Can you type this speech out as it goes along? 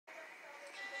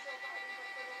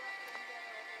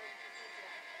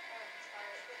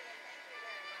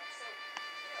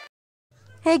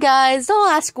Hey guys,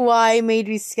 don't ask why I made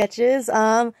these sketches.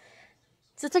 So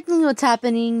technically what's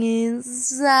happening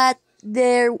is that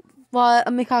while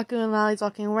Mikaku and Lali's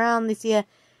walking around, they see a,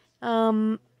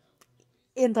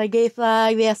 anti-gay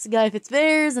flag, they ask the guy if it's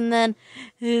theirs, and then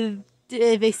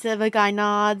they said the guy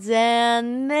nods,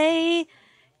 and they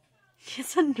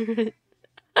kiss under it.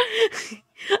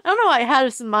 I don't know why I had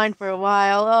this in mind for a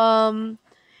while.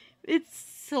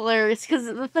 It's hilarious, because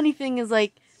the funny thing is,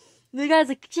 like, the guy's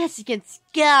like, yes, you can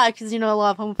scout, because, a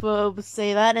lot of homophobes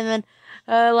say that, and then,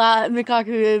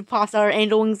 Mikaku pops out her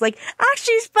angel wings like,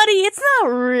 actually, buddy, it's not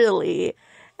really.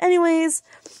 Anyways,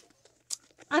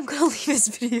 I'm gonna leave this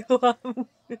video up. I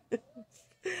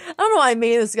don't know why I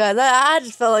made this, guys. I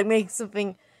just felt like making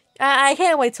something. I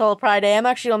can't wait till Pride Day. I'm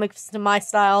actually gonna make this to my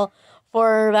style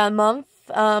for that month.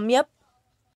 Yep.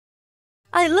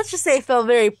 Let's just say I felt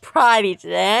very pridey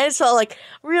today. I just felt like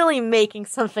really making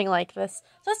something like this.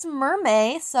 So that's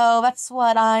Mermaid, so that's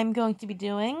what I'm going to be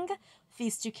doing.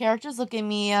 These two characters will give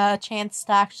me a chance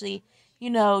to actually,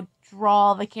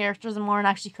 draw the characters more and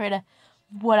actually create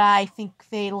what I think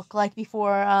they look like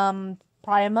before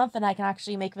Pride Month, and I can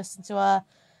actually make this into a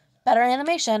better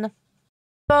animation.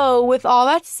 So, with all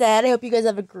that said, I hope you guys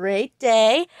have a great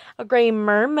day, a great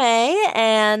Mermaid,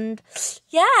 and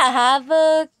yeah, have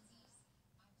a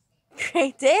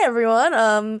great day,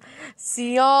 everyone.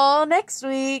 See y'all next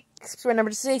week. Remember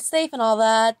to stay safe and all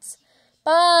that.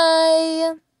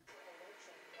 Bye!